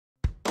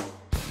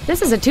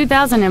This is a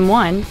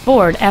 2001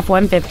 Ford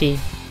F-150.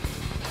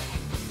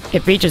 It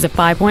features a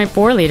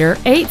 5.4-liter,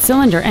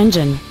 8-cylinder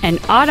engine, an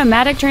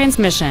automatic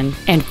transmission,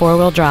 and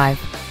 4-wheel drive.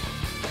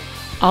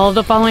 All of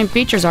the following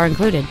features are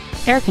included: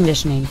 air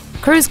conditioning,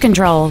 cruise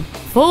control,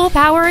 full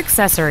power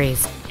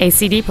accessories, a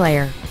CD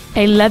player,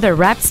 a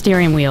leather-wrapped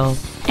steering wheel,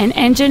 an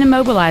engine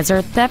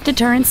immobilizer theft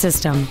deterrent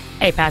system,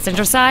 a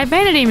passenger side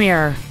vanity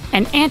mirror,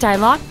 an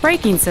anti-lock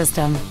braking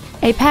system,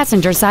 a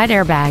passenger side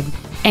airbag,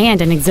 and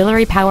an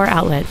auxiliary power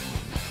outlet.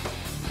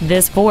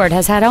 This Ford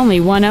has had only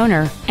one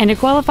owner, and it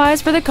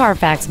qualifies for the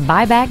Carfax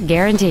buyback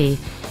guarantee.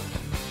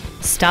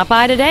 Stop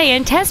by today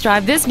and test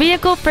drive this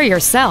vehicle for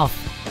yourself.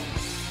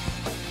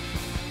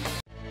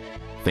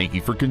 Thank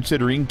you for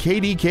considering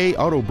KDK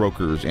Auto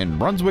Brokers in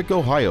Brunswick,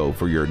 Ohio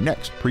for your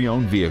next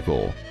pre-owned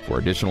vehicle. For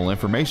additional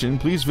information,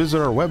 please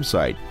visit our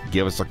website,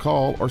 give us a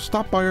call, or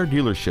stop by our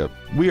dealership.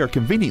 We are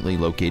conveniently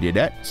located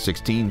at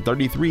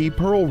 1633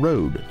 Pearl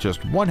Road,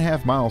 just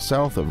 1/2 mile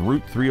south of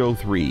Route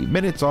 303,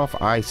 minutes off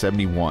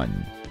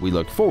I-71. We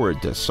look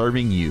forward to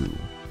serving you.